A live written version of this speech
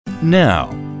Now,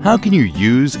 how can you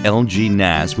use LG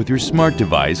NAS with your smart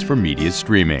device for media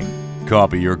streaming?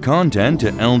 Copy your content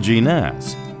to LG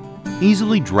NAS.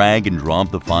 Easily drag and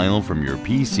drop the file from your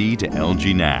PC to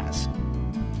LG NAS.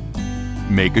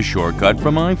 Make a shortcut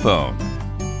from iPhone.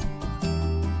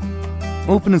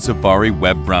 Open a Safari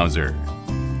web browser.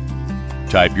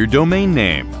 Type your domain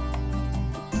name.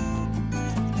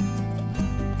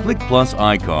 Click plus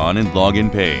icon and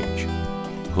login page.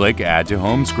 Click Add to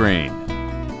home screen.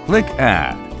 Click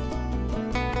Add.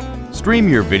 Stream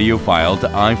your video file to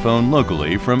iPhone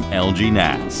locally from LG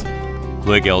NAS.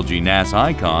 Click LG NAS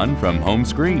icon from home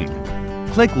screen.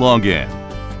 Click Login.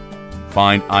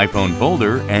 Find iPhone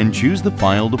folder and choose the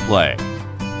file to play.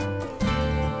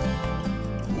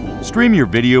 Stream your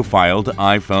video file to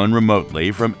iPhone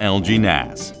remotely from LG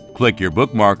NAS. Click your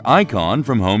bookmark icon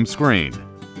from home screen.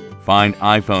 Find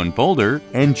iPhone folder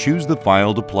and choose the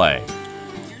file to play.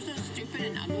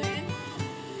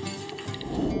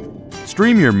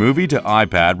 Stream your movie to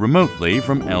iPad remotely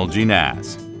from LG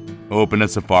NAS. Open a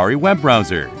Safari web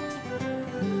browser.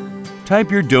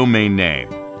 Type your domain name.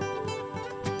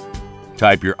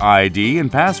 Type your ID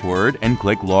and password and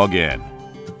click Login.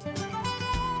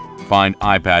 Find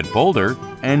iPad folder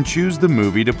and choose the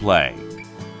movie to play.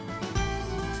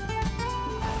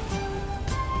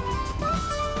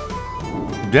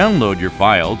 Download your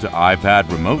file to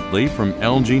iPad remotely from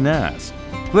LG NAS.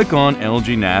 Click on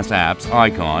LG NAS Apps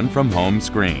icon from home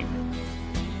screen.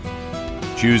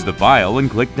 Choose the file and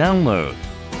click Download.